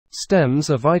Stems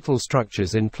are vital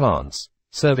structures in plants,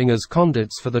 serving as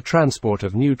conduits for the transport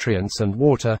of nutrients and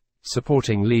water,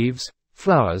 supporting leaves,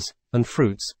 flowers, and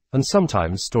fruits, and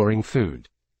sometimes storing food.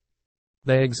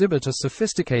 They exhibit a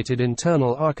sophisticated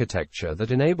internal architecture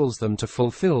that enables them to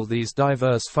fulfill these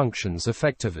diverse functions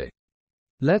effectively.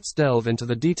 Let's delve into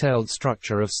the detailed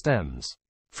structure of stems.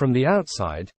 From the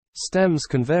outside, stems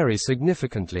can vary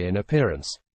significantly in appearance,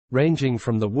 ranging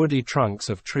from the woody trunks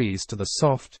of trees to the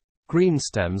soft, green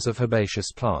stems of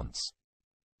herbaceous plants.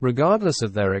 Regardless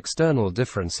of their external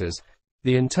differences,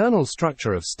 the internal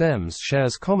structure of stems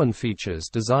shares common features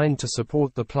designed to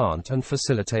support the plant and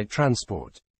facilitate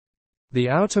transport. The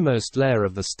outermost layer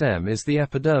of the stem is the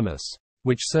epidermis,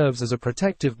 which serves as a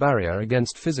protective barrier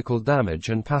against physical damage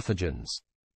and pathogens.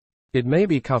 It may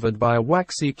be covered by a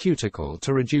waxy cuticle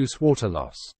to reduce water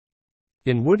loss.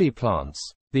 In woody plants,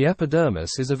 the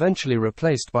epidermis is eventually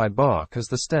replaced by bark as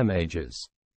the stem ages.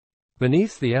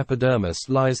 Beneath the epidermis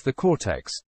lies the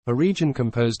cortex, a region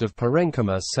composed of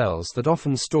parenchyma cells that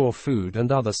often store food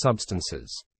and other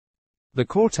substances. The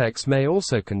cortex may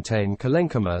also contain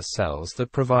parenchyma cells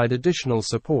that provide additional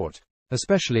support,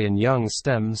 especially in young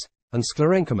stems, and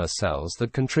sclerenchyma cells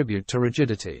that contribute to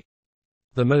rigidity.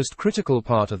 The most critical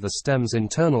part of the stem's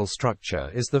internal structure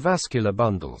is the vascular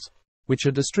bundles, which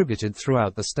are distributed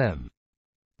throughout the stem.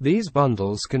 These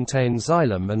bundles contain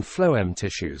xylem and phloem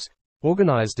tissues,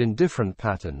 organized in different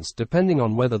patterns depending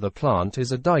on whether the plant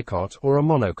is a dicot or a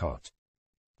monocot.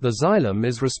 The xylem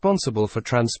is responsible for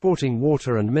transporting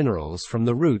water and minerals from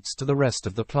the roots to the rest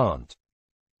of the plant.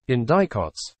 In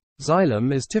dicots,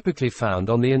 xylem is typically found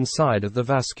on the inside of the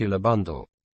vascular bundle.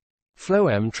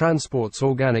 Phloem transports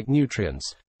organic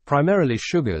nutrients, primarily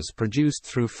sugars produced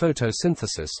through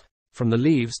photosynthesis, from the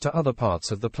leaves to other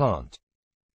parts of the plant.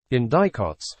 In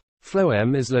dicots,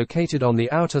 phloem is located on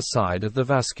the outer side of the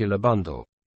vascular bundle.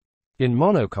 In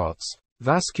monocots,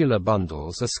 vascular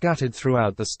bundles are scattered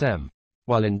throughout the stem,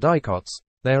 while in dicots,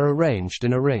 they are arranged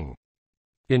in a ring.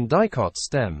 In dicot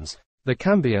stems, the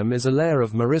cambium is a layer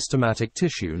of meristematic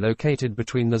tissue located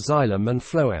between the xylem and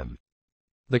phloem.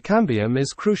 The cambium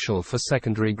is crucial for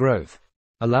secondary growth,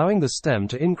 allowing the stem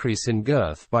to increase in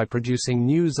girth by producing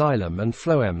new xylem and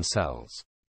phloem cells.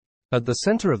 At the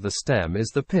center of the stem is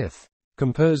the pith,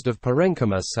 composed of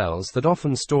parenchyma cells that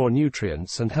often store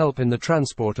nutrients and help in the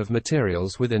transport of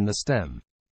materials within the stem.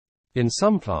 In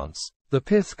some plants, the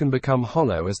pith can become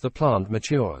hollow as the plant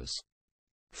matures.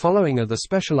 Following are the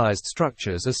specialized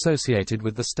structures associated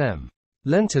with the stem.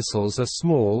 Lenticels are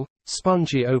small,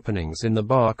 spongy openings in the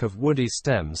bark of woody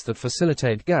stems that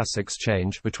facilitate gas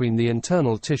exchange between the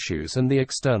internal tissues and the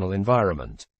external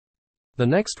environment. The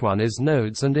next one is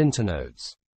nodes and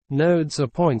internodes. Nodes are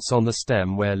points on the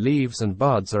stem where leaves and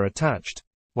buds are attached,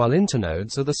 while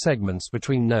internodes are the segments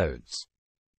between nodes.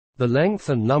 The length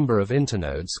and number of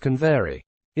internodes can vary,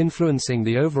 influencing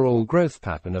the overall growth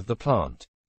pattern of the plant.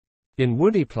 In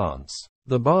woody plants,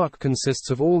 the bark consists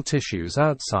of all tissues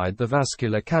outside the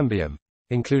vascular cambium,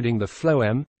 including the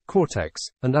phloem, cortex,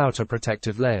 and outer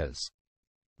protective layers.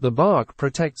 The bark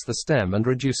protects the stem and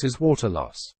reduces water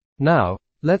loss. Now,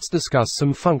 let's discuss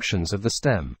some functions of the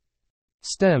stem.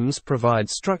 Stems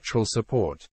provide structural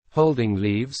support, holding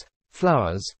leaves,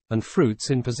 flowers, and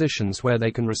fruits in positions where they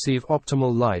can receive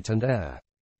optimal light and air.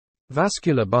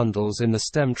 Vascular bundles in the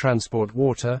stem transport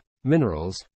water,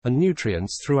 minerals, and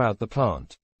nutrients throughout the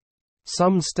plant.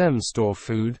 Some stems store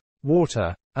food,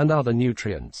 water, and other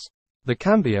nutrients. The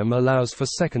cambium allows for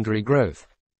secondary growth,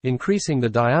 increasing the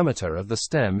diameter of the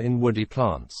stem in woody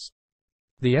plants.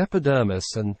 The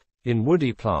epidermis and, in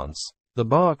woody plants, the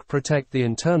bark protect the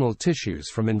internal tissues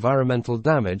from environmental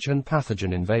damage and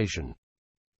pathogen invasion.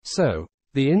 So,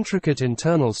 the intricate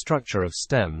internal structure of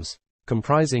stems,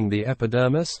 comprising the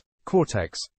epidermis,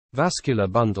 cortex, vascular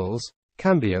bundles,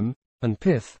 cambium, and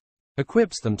pith,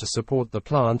 equips them to support the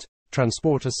plant,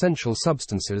 transport essential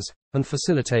substances, and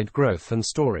facilitate growth and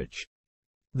storage.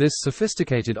 This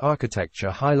sophisticated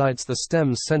architecture highlights the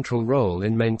stem's central role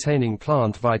in maintaining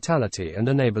plant vitality and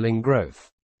enabling growth.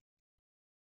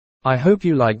 I hope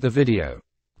you liked the video.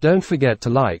 Don't forget to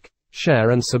like,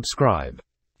 share and subscribe.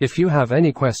 If you have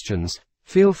any questions,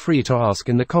 feel free to ask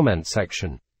in the comment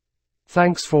section.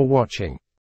 Thanks for watching.